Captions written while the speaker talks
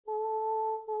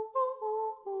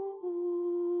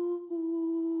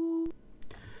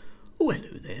Oh,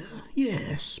 hello there.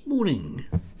 Yes, morning.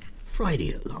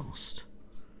 Friday at last.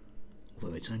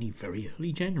 Although it's only very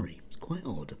early January. It's quite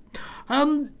odd.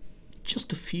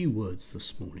 Just a few words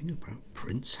this morning about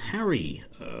Prince Harry,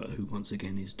 who once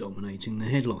again is dominating the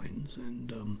headlines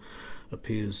and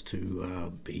appears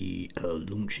to be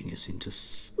launching us into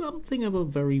something of a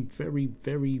very, very,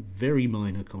 very, very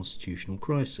minor constitutional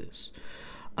crisis.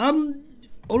 On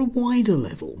a wider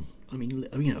level, I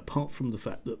mean, apart from the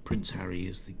fact that Prince Harry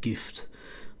is the gift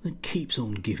that keeps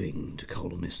on giving to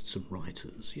columnists and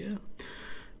writers, yeah?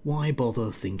 Why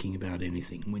bother thinking about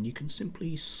anything when you can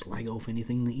simply slag off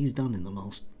anything that he's done in the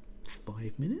last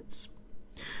 5 minutes?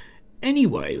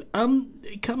 Anyway,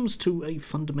 it comes to a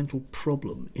fundamental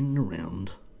problem in and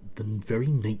around the very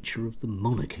nature of the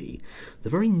monarchy. The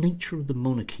very nature of the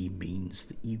monarchy means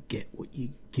that you get what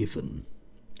you're given.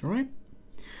 Alright?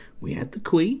 We had the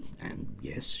Queen, and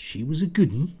yes, she was a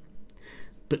good one,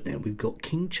 but now we've got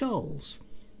King Charles.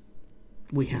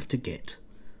 We have to get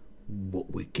what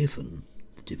we're given.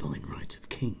 The divine right of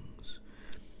kings.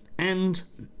 And,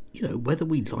 whether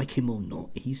we like him or not,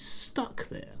 he's stuck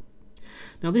there.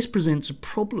 Now, this presents a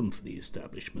problem for the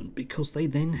establishment because they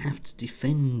then have to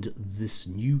defend this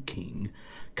new king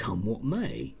come what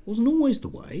may. Wasn't always the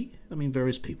way. I mean,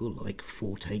 various people like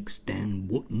Fortake's Dan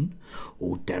Wootton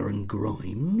or Darren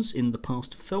Grimes in the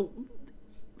past felt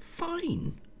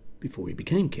fine before he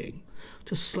became king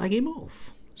to slag him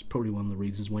off. It's probably one of the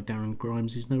reasons why Darren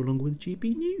Grimes is no longer with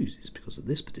GB News, is because of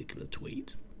this particular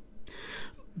tweet.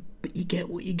 But you get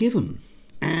what you're given.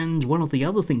 And one of the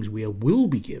other things we will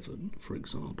be given, for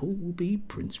example, will be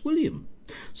Prince William.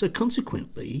 So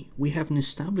consequently, we have an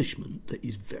establishment that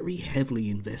is very heavily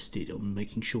invested on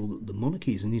making sure that the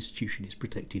monarchy as an institution is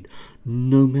protected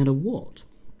no matter what.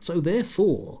 So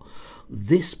therefore,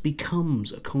 this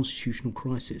becomes a constitutional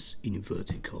crisis, in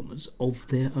inverted commas, of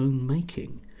their own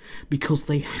making. Because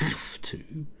they have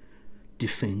to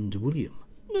defend William,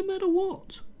 no matter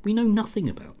what. We know nothing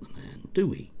about the man, do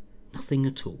we? Nothing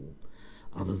at all,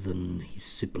 other than his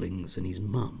siblings and his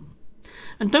mum.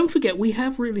 And don't forget, we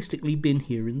have realistically been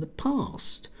here in the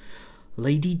past.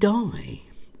 Lady Di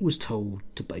was told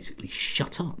to basically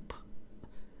shut up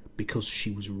because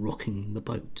she was rocking the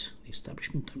boat. The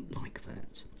establishment don't like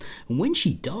that. And when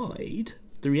she died,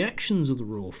 the reactions of the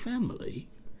royal family,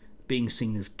 being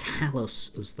seen as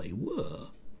callous as they were,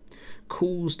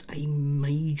 caused a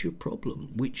major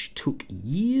problem which took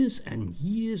years and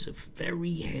years of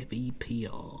very heavy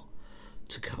PR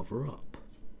to cover up.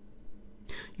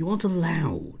 You aren't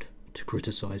allowed to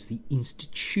criticise the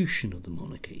institution of the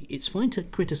monarchy. It's fine to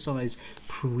criticise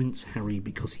Prince Harry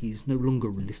because he is no longer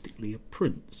realistically a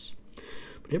prince,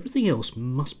 but everything else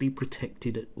must be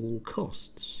protected at all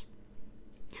costs.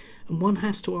 And one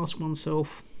has to ask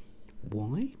oneself,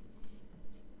 why?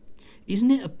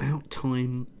 Isn't it about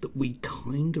time that we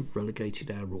kind of relegated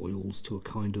our royals to a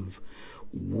kind of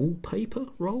wallpaper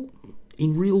role?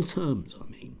 In real terms, I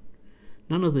mean.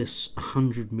 None of this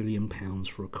 £100 million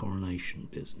for a coronation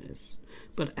business,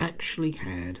 but actually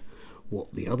had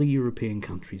what the other European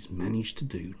countries managed to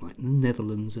do, like the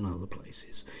Netherlands and other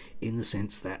places, in the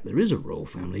sense that there is a royal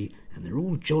family and they're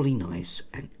all jolly nice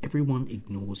and everyone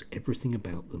ignores everything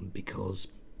about them because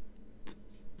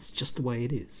it's just the way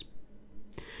it is.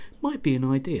 Might be an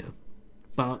idea,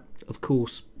 but of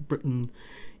course Britain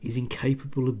is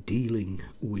incapable of dealing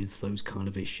with those kind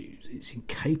of issues. It's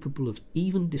incapable of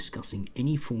even discussing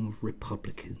any form of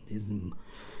republicanism.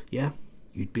 Yeah,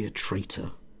 you'd be a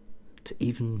traitor to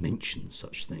even mention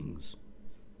such things.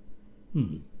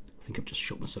 I think I've just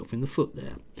shot myself in the foot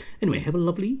there. Anyway, have a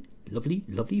lovely, lovely,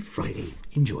 lovely Friday.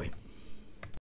 Enjoy.